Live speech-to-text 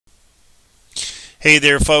Hey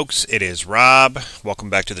there folks, it is Rob.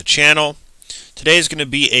 Welcome back to the channel. Today is going to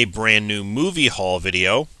be a brand new movie haul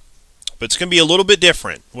video, but it's going to be a little bit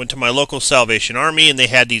different. Went to my local Salvation Army and they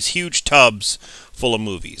had these huge tubs full of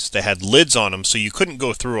movies. They had lids on them so you couldn't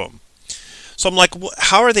go through them. So I'm like,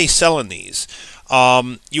 how are they selling these?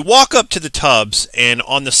 You walk up to the tubs and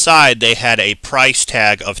on the side they had a price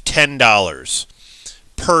tag of $10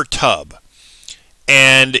 per tub.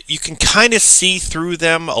 And you can kind of see through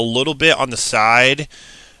them a little bit on the side,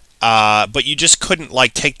 but you just couldn't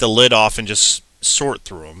like take the lid off and just sort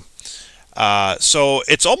through them. So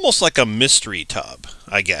it's almost like a mystery tub,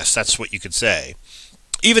 I guess. That's what you could say.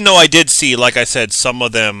 Even though I did see, like I said, some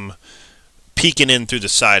of them peeking in through the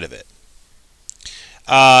side of it.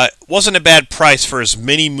 Wasn't a bad price for as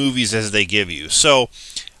many movies as they give you. So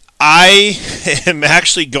I am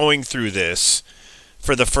actually going through this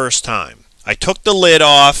for the first time. I took the lid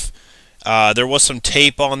off. There was some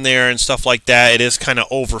tape on there and stuff like that. It is kind of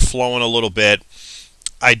overflowing a little bit.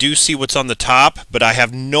 I do see what's on the top, but I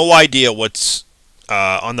have no idea what's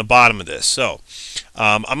on the bottom of this. So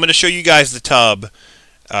I'm going to show you guys the tub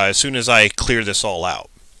as soon as I clear this all out.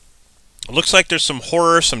 It looks like there's some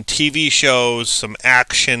horror, some TV shows, some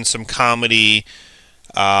action, some comedy,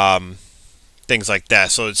 things like that.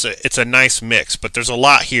 So it's a nice mix, but there's a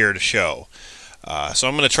lot here to show. So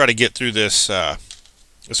I'm going to try to get through this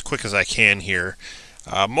as quick as I can here.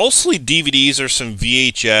 Mostly DVDs or some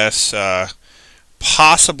VHS,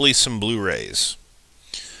 possibly some Blu-rays.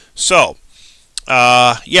 So,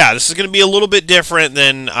 yeah, this is going to be a little bit different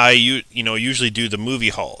than I usually do the movie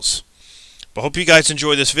hauls. But hope you guys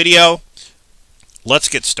enjoy this video. Let's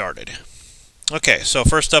get started. Okay, so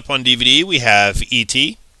first up on DVD we have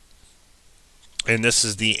E.T. And this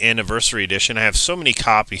is the anniversary edition. I have so many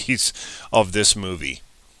copies of this movie.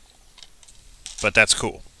 But that's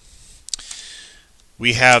cool.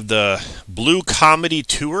 We have the Blue Comedy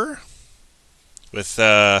Tour with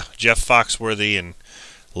Jeff Foxworthy and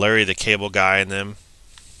Larry the Cable Guy in them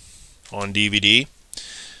on DVD.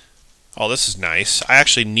 Oh, this is nice. I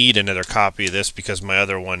actually need another copy of this because my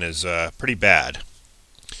other one is pretty bad.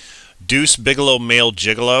 Deuce Bigalow Male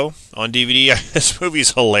Gigolo on DVD. This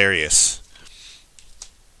movie's hilarious.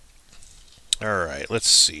 Alright, let's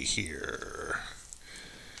see here.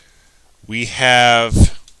 We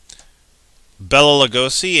have Bela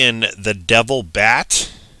Lugosi in The Devil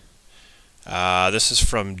Bat. This is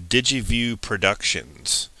from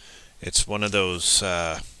MrKARproductions. It's one of those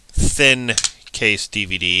thin case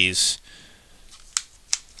DVDs.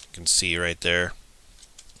 You can see right there.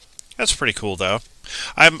 That's pretty cool, though.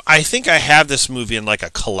 I think I have this movie in like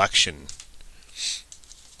a collection.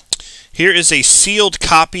 Here is a sealed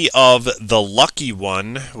copy of The Lucky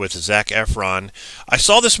One with Zac Efron. I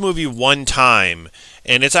saw this movie one time,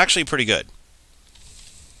 and it's actually pretty good.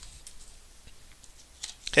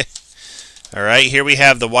 Alright, here we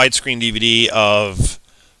have the widescreen DVD of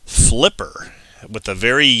Flipper with the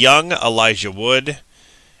very young Elijah Wood,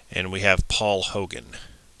 and we have Paul Hogan.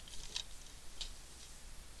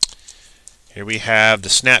 Here we have the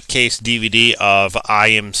Snapcase DVD of I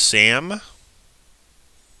Am Sam.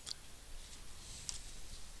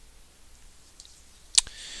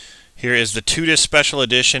 Here is the 2-disc special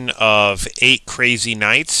edition of 8 Crazy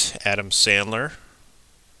Nights, Adam Sandler.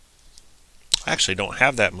 I actually don't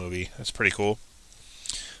have that movie. That's pretty cool.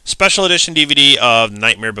 Special edition DVD of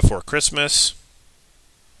Nightmare Before Christmas.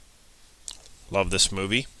 Love this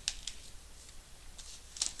movie.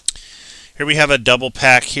 Here we have a double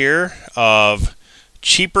pack here of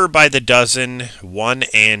Cheaper by the Dozen 1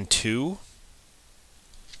 and 2.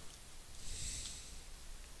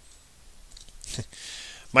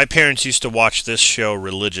 My parents used to watch this show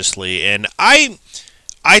religiously, and I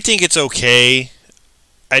think it's okay.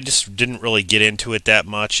 I just didn't really get into it that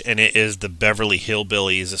much, and it is the Beverly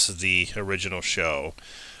Hillbillies. This is the original show.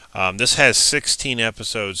 This has 16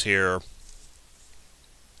 episodes here,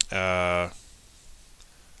 over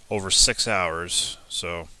 6 hours.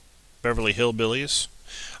 So, Beverly Hillbillies.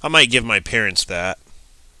 I might give my parents that.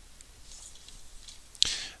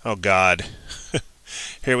 Oh, God.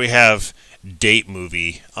 Here we have Date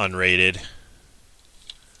Movie, unrated.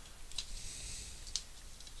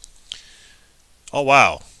 Oh,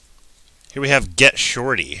 wow. Here we have Get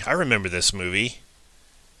Shorty. I remember this movie.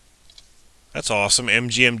 That's awesome.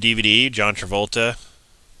 MGM DVD, John Travolta.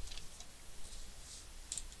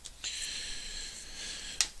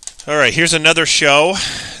 Alright, here's another show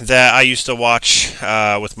that I used to watch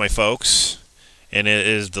with my folks. And it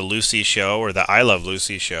is the Lucy Show, or the I Love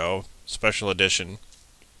Lucy Show, special edition.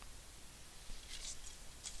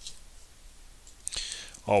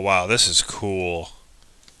 Oh, wow, this is cool.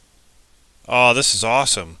 Oh, this is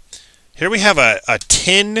awesome. Here we have a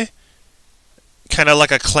tin, kind of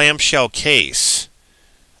like a clamshell case.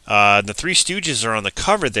 The Three Stooges are on the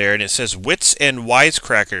cover there, and it says Wits and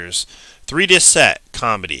Wisecrackers 3-disc set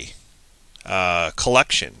comedy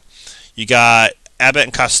collection. You got Abbott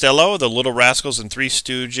and Costello, The Little Rascals and Three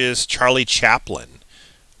Stooges, Charlie Chaplin.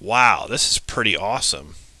 Wow, this is pretty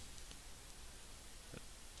awesome.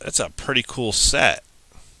 That's a pretty cool set.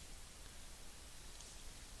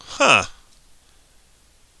 Huh.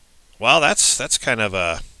 Well, that's kind of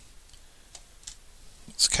a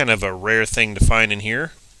rare thing to find in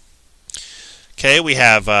here. Okay, we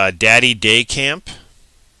have Daddy Day Camp.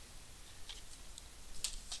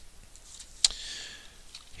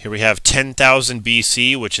 Here we have 10,000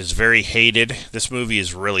 BC, which is very hated. This movie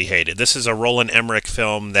is really hated. This is a Roland Emmerich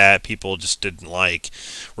film that people just didn't like.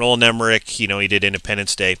 Roland Emmerich, you know, he did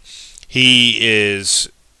Independence Day. He is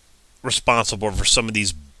responsible for some of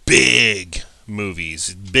these big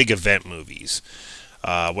movies, big event movies.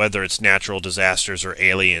 Whether it's natural disasters or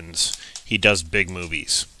aliens, he does big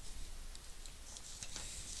movies.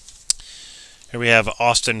 Here we have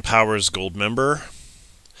Austin Powers Goldmember.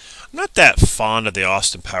 I'm not that fond of the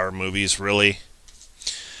Austin Powers movies, really.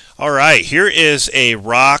 Alright, here is a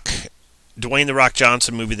Dwayne "The Rock"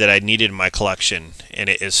 Johnson movie that I needed in my collection, and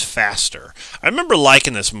it is Faster. I remember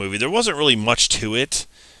liking this movie. There wasn't really much to it,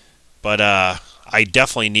 but I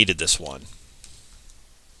definitely needed this one.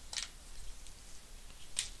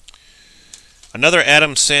 Another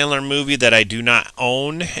Adam Sandler movie that I do not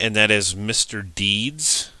own, and that is Mr.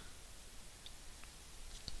 Deeds.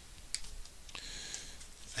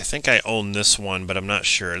 I think I own this one, but I'm not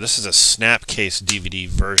sure. This is a Snapcase DVD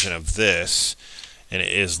version of this, and it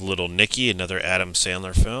is Little Nicky, another Adam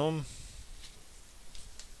Sandler film.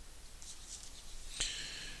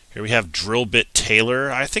 Here we have Drill Bit Taylor.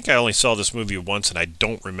 I think I only saw this movie once, and I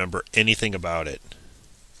don't remember anything about it.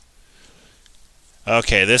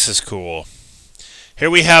 Okay, this is cool. Here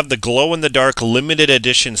we have the glow-in-the-dark limited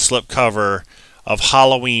edition slipcover of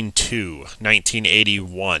Halloween 2,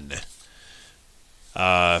 1981.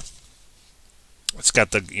 It's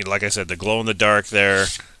got the, like I said, the glow-in-the-dark there,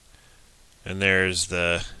 and there's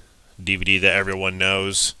the DVD that everyone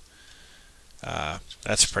knows.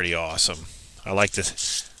 That's pretty awesome. I like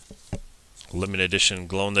this limited edition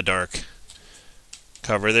glow-in-the-dark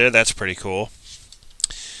cover there. That's pretty cool.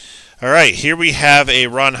 Alright, here we have a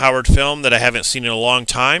Ron Howard film that I haven't seen in a long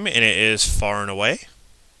time, and it is Far and Away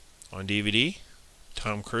on DVD.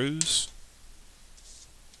 Tom Cruise.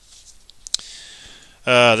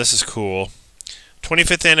 This is cool.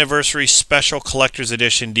 25th Anniversary Special Collector's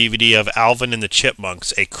Edition DVD of Alvin and the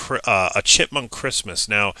Chipmunks, a Chipmunk Christmas.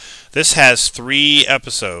 Now, this has 3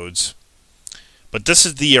 episodes, but this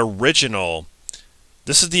is the original.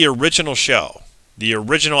 This is the original show. The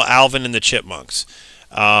original Alvin and the Chipmunks.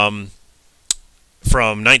 From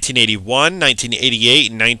 1981,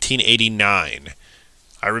 1988, and 1989.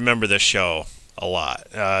 I remember this show a lot.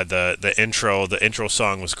 The intro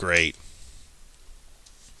song was great.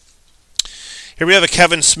 Here we have a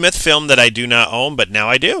Kevin Smith film that I do not own, but now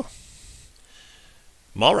I do.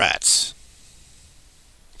 Mallrats.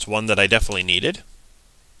 It's one that I definitely needed.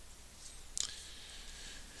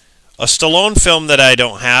 A Stallone film that I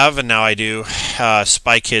don't have, and now I do.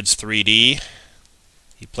 Spy Kids 3D.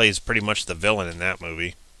 He plays pretty much the villain in that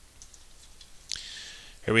movie.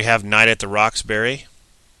 Here we have Night at the Roxbury.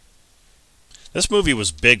 This movie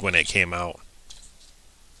was big when it came out.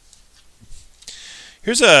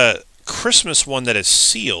 Here's a Christmas one that is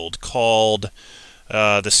sealed called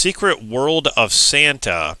The Secret World of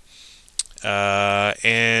Santa.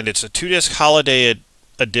 And it's a 2-disc holiday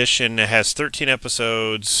edition. It has 13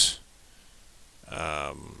 episodes.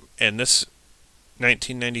 And this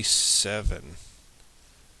 1997.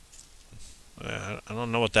 I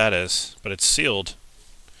don't know what that is, but it's sealed.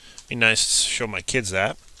 Be nice to show my kids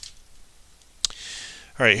that.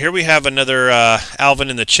 Alright, here we have another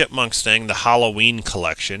Alvin and the Chipmunks thing, the Halloween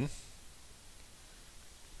collection.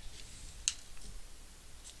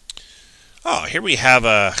 Oh, here we have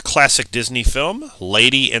a classic Disney film,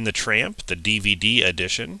 Lady and the Tramp, the DVD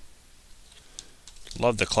edition.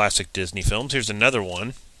 Love the classic Disney films. Here's another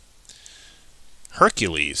one.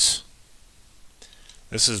 Hercules.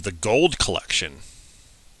 This is the Gold Collection.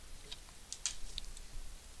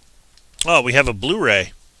 Oh, we have a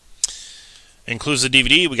Blu-ray. Includes the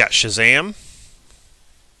DVD. We got Shazam.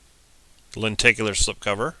 Lenticular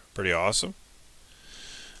slipcover. Pretty awesome.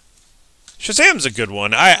 Shazam's a good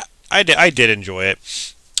one. I did enjoy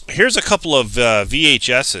it. Here's a couple of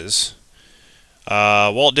VHSs.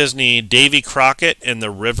 Walt Disney, Davy Crockett and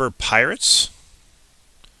the River Pirates.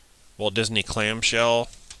 Walt Disney clamshell.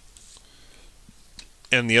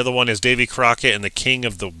 and the other one is Davy Crockett and the King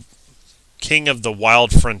of the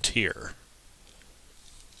Wild Frontier.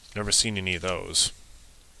 Never seen any of those.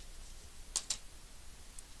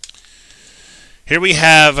 Here we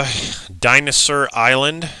have Dinosaur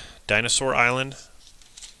Island. Dinosaur Island.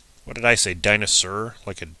 What did I say? Dinosaur?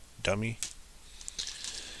 Like a dummy?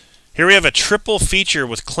 Here we have a triple feature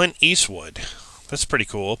with Clint Eastwood. That's pretty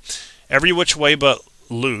cool. Every Which Way But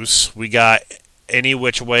Loose. We got Any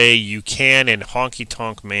Which Way You Can and Honky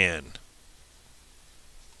Tonk Man.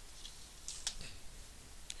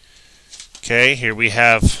 Okay, here we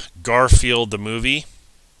have Garfield the movie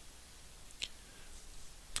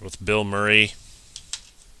with Bill Murray.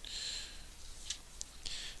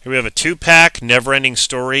 Here we have a 2-pack, Neverending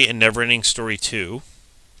Story and Neverending Story 2.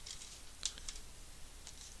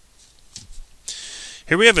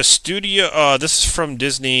 Here we have a studio, this is from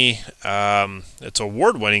Disney, it's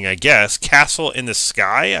award-winning, I guess, Castle in the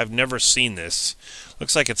Sky. I've never seen this.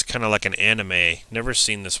 Looks like it's kind of like an anime. Never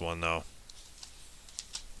seen this one, though.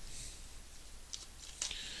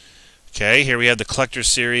 Okay, here we have the collector's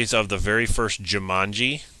series of the very first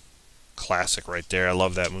Jumanji. Classic right there. I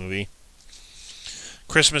love that movie.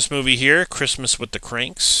 Christmas movie here, Christmas with the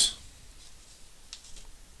Cranks.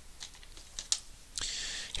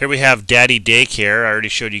 Here we have Daddy Daycare. I already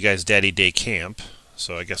showed you guys Daddy Day Camp,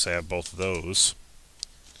 so I guess I have both of those.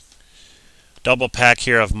 Double pack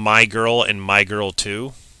here of My Girl and My Girl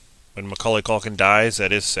 2. When Macaulay Culkin dies,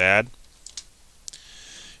 that is sad.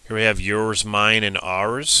 Here we have Yours, Mine, and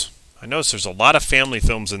Ours. I notice there's a lot of family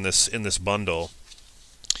films in this bundle.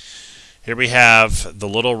 Here we have The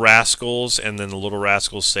Little Rascals and then The Little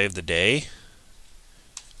Rascals Save the Day.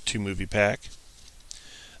 2-movie pack.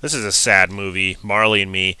 This is a sad movie, Marley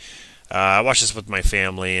and Me. I watched this with my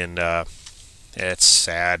family and it's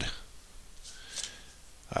sad.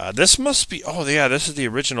 This must be, oh yeah, this is the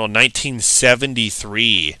original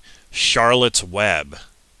 1973 Charlotte's Web.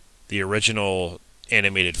 The original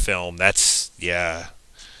animated film. That's, yeah.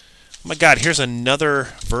 Oh my god, here's another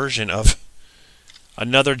version of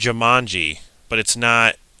another Jumanji, but it's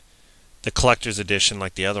not the collector's edition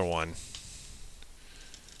like the other one.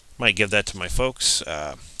 Might give that to my folks.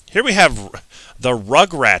 Here we have the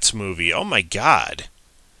Rugrats movie. Oh my god.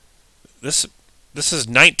 This is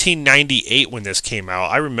 1998 when this came out.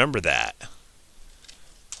 I remember that. Oh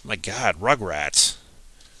my god, Rugrats.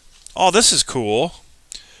 Oh, this is cool.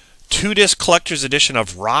 2-disc collector's edition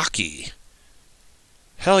of Rocky.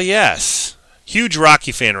 Hell yes. Huge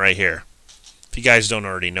Rocky fan right here. If you guys don't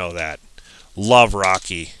already know that. Love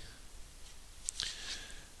Rocky.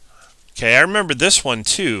 Okay, I remember this one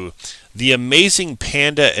too. The Amazing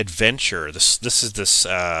Panda Adventure. This is this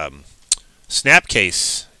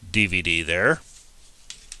Snapcase DVD there.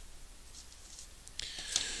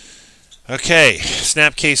 Okay,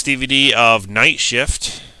 Snapcase DVD of Night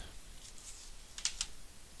Shift.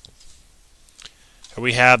 Here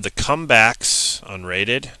we have The Comebacks,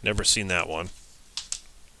 unrated. Never seen that one.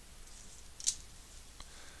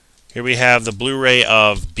 Here we have the Blu-ray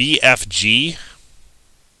of BFG.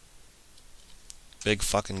 Big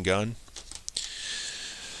fucking gun.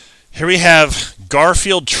 Here we have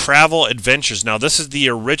Garfield Travel Adventures. Now, this is the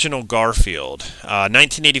original Garfield.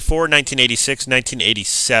 1984, 1986,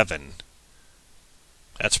 1987.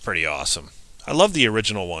 That's pretty awesome. I love the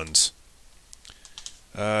original ones.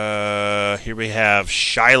 Here we have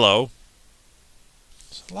Shiloh.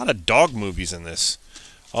 There's a lot of dog movies in this.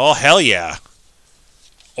 Oh, hell yeah.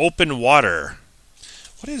 Open Water.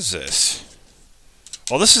 What is this?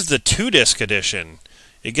 Well, this is the 2-disc edition.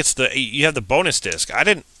 It gets you have the bonus disc.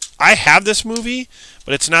 I have this movie,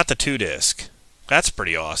 but it's not the 2-disc. That's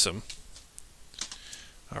pretty awesome.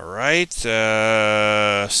 All right.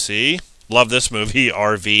 See? Love this movie,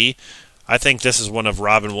 RV. I think this is one of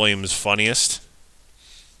Robin Williams' funniest.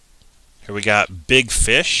 Here we got Big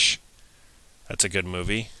Fish. That's a good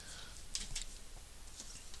movie.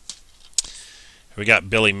 Here we got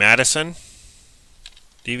Billy Madison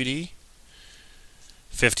DVD.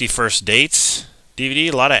 50 First Dates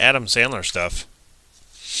DVD. A lot of Adam Sandler stuff.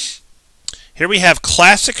 Here we have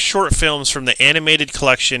classic short films from the animated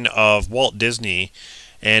collection of Walt Disney,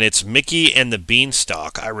 and it's Mickey and the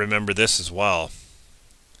Beanstalk. I remember this as well.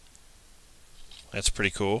 That's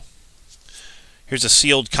pretty cool. Here's a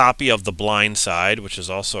sealed copy of The Blind Side, which is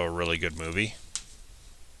also a really good movie.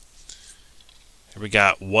 Here we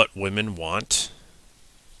got What Women Want.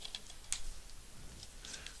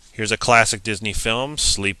 Here's a classic Disney film,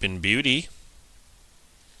 Sleeping Beauty.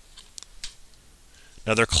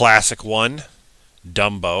 Another classic one,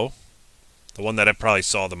 Dumbo. The one that I probably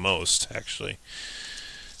saw the most, actually.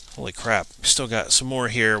 Holy crap. We still got some more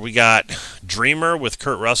here. We got Dreamer with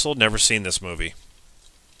Kurt Russell. Never seen this movie.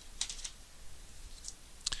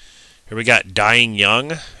 Here we got Dying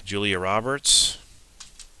Young, Julia Roberts.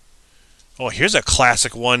 Oh, here's a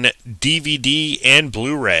classic one, DVD and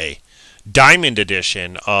Blu-ray. Diamond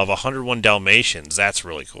edition of 101 Dalmatians. That's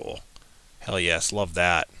really cool. Hell yes, love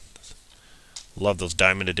that. Love those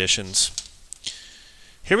diamond editions.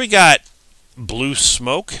 Here we got Blue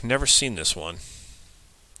Smoke. Never seen this one.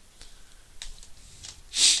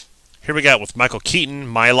 Here we got with Michael Keaton,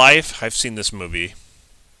 My Life. I've seen this movie.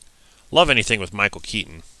 Love anything with Michael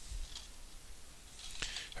Keaton.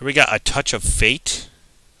 Here we got A Touch of Fate.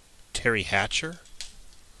 Terry Hatcher.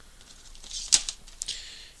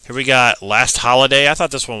 Here we got Last Holiday. I thought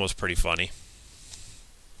this one was pretty funny.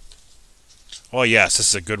 Oh yes, this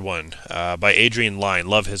is a good one. By Adrian Lyne.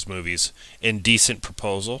 Love his movies. Indecent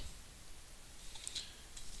Proposal.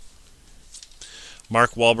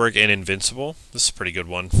 Mark Wahlberg and Invincible. This is a pretty good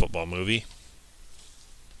one. Football movie.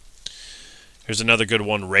 Here's another good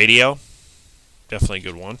one. Radio. Definitely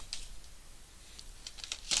a good one.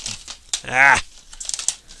 Ah!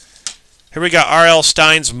 Here we got R.L.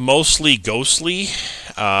 Stine's Mostly Ghostly.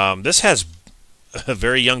 This has a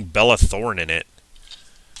very young Bella Thorne in it.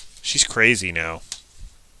 She's crazy now.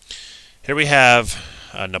 Here we have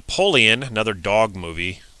Napoleon, another dog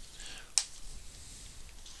movie.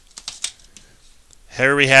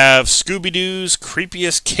 Here we have Scooby-Doo's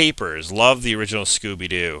Creepiest Capers. Love the original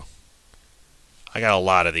Scooby-Doo. I got a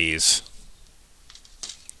lot of these.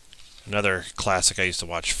 Another classic I used to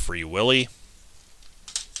watch, Free Willy.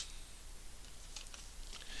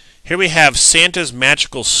 Here we have Santa's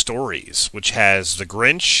Magical Stories, which has The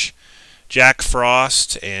Grinch, Jack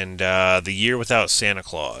Frost, and The Year Without Santa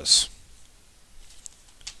Claus.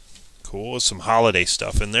 Cool, with some holiday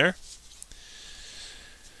stuff in there.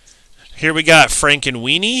 Here we got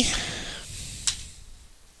Frankenweenie.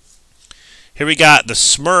 Here we got The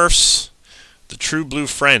Smurfs, The True Blue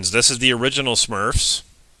Friends. This is the original Smurfs.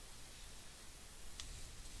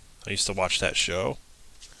 I used to watch that show.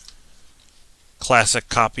 Classic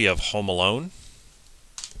copy of Home Alone.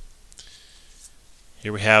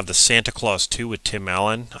 Here we have the Santa Claus 2 with Tim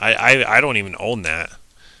Allen. I don't even own that.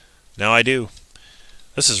 Now I do.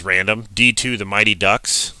 This is random. D2, The Mighty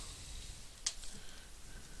Ducks.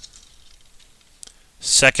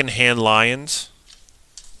 Secondhand Lions.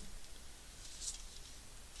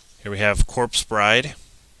 Here we have Corpse Bride.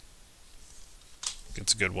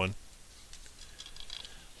 It's a good one.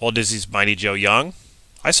 Walt Disney's Mighty Joe Young.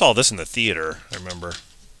 I saw this in the theater, I remember.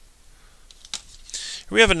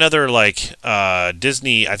 We have another, like,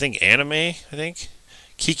 Disney, I think, anime,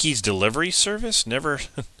 Kiki's Delivery Service? Never...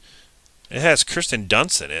 It has Kirsten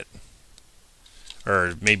Dunst in it.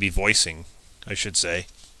 Or maybe voicing, I should say.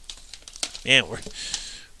 Man, we're...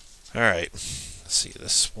 Alright. Let's see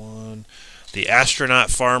this one. The Astronaut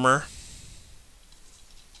Farmer.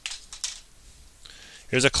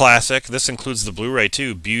 Here's a classic. This includes the Blu-ray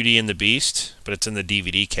too, Beauty and the Beast, but it's in the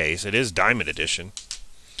DVD case. It is Diamond Edition.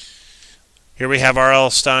 Here we have R.L.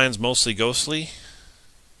 Stine's Mostly Ghostly.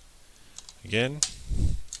 Again.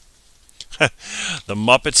 The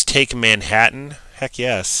Muppets Take Manhattan. Heck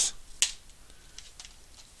yes.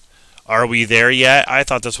 Are We There Yet? I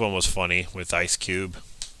thought this one was funny with Ice Cube.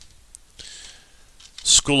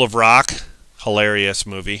 School of Rock. Hilarious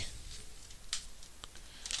movie.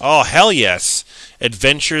 Oh, hell yes.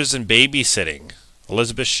 Adventures in Babysitting.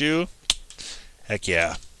 Elizabeth Shue. Heck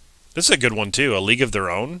yeah. This is a good one, too. A League of Their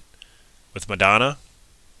Own with Madonna.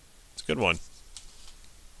 It's a good one.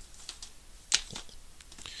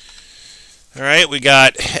 Alright, we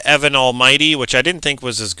got Evan Almighty, which I didn't think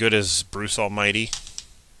was as good as Bruce Almighty.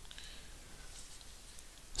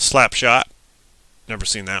 Slapshot. Never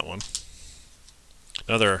seen that one.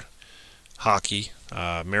 Another hockey.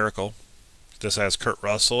 Miracle. This has Kurt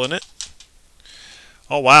Russell in it.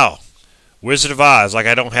 Oh, wow. Wizard of Oz. Like,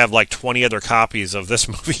 I don't have, like, 20 other copies of this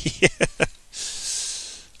movie.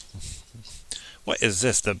 What is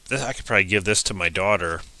this? I could probably give this to my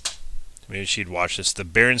daughter. Maybe she'd watch this. The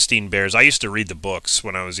Berenstain Bears. I used to read the books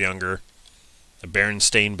when I was younger. The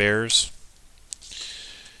Berenstain Bears.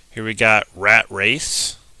 Here we got Rat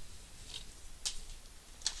Race.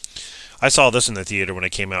 I saw this in the theater when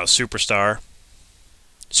it came out. Superstar.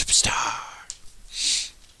 Superstar.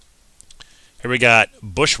 Here we got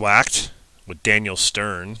Bushwhacked with Daniel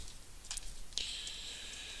Stern.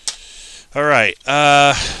 Alright,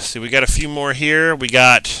 see, we got a few more here. We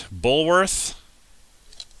got Bulworth.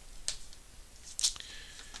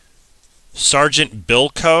 Sergeant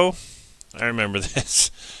Bilko. I remember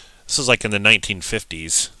this. This was like in the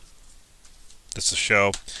 1950s. This is a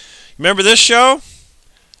show. Remember this show?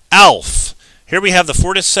 Alf. Here we have the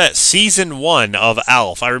Fortisette Season 1 of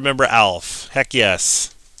Alf. I remember Alf. Heck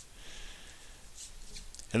yes.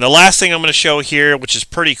 And the last thing I'm going to show here, which is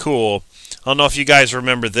pretty cool, I don't know if you guys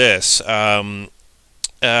remember this.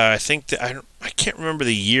 I think that I can't remember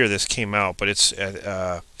the year this came out, but it's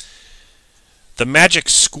the Magic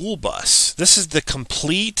School Bus. This is the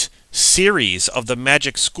complete series of the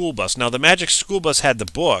Magic School Bus. Now, the Magic School Bus had the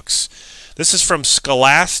books. This is from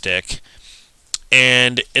Scholastic,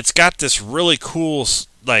 and it's got this really cool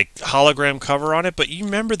like hologram cover on it. But you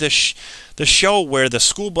remember the show where the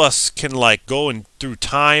school bus can like go through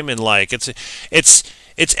time, and like it's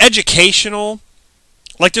educational.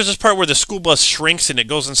 Like there's this part where the school bus shrinks and it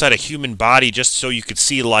goes inside a human body just so you could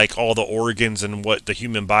see like all the organs and what the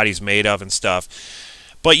human body's made of and stuff.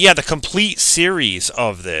 But yeah, the complete series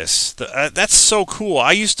of this, that's so cool.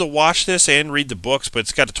 I used to watch this and read the books, but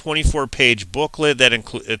it's got a 24-page booklet that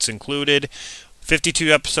it's included,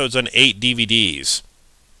 52 episodes on 8 DVDs.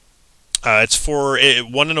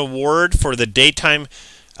 It won an award for the Daytime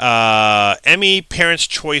Emmy Parents'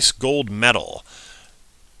 Choice Gold Medal.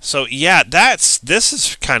 So yeah, this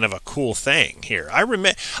is kind of a cool thing here. I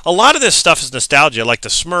remember a lot of this stuff is nostalgia, like the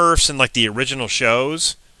Smurfs and like the original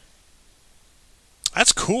shows.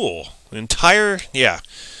 That's cool. Yeah.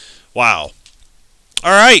 Wow.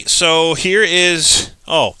 All right, so here is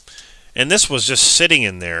and this was just sitting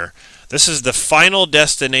in there. This is the Final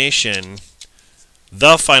Destination.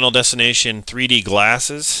 The Final Destination 3D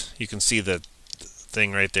glasses. You can see the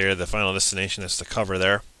thing right there, the Final Destination. That's the cover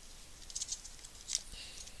there.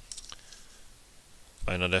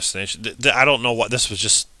 Final Destination. I don't know what this was.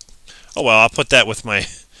 Just oh well, I'll put that with my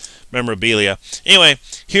memorabilia. Anyway,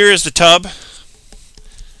 here is the tub.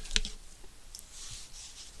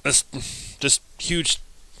 This huge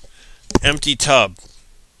empty tub.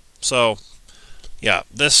 So yeah,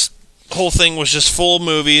 this whole thing was just full of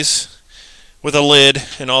movies with a lid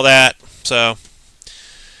and all that. So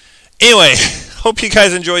anyway, hope you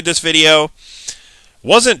guys enjoyed this video.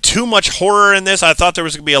 Wasn't too much horror in this. I thought there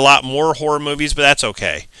was going to be a lot more horror movies, but that's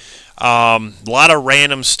okay. A lot of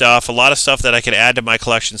random stuff, a lot of stuff that I could add to my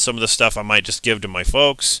collection. Some of the stuff I might just give to my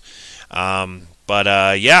folks.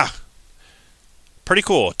 Yeah, pretty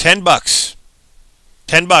cool. $10.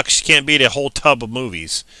 $10. You can't beat a whole tub of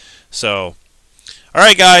movies. So, all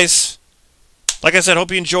right, guys. Like I said, hope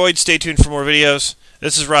you enjoyed. Stay tuned for more videos.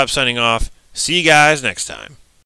 This is Rob signing off. See you guys next time.